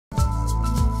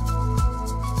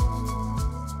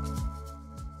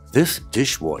This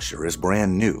dishwasher is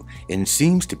brand new and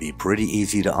seems to be pretty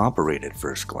easy to operate at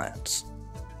first glance.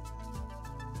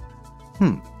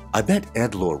 I bet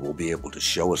EDLORE will be able to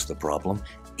show us the problem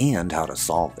and how to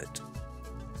solve it.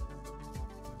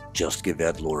 Just give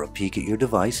EDLORE a peek at your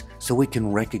device so it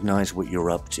can recognize what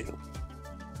you're up to.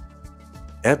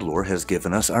 EDLORE has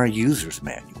given us our user's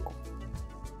manual.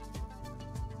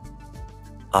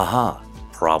 Aha!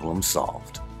 Problem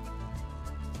solved.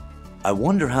 I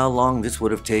wonder how long this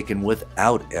would have taken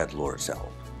without EDLORE's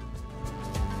help.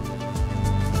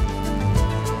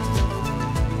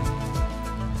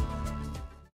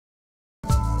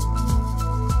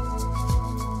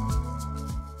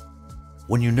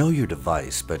 When you know your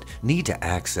device but need to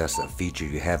access a feature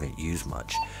you haven't used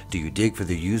much, do you dig for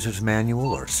the user's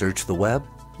manual or search the web?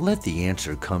 Let the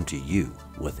answer come to you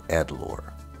with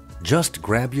EDLORE. Just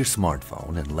grab your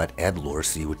smartphone and let EDLORE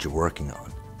see what you're working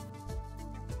on.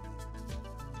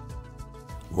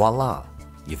 Voila!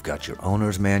 You've got your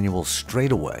owner's manual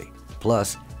straight away.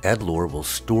 Plus, EDLORE will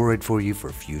store it for you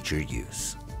for future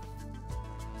use.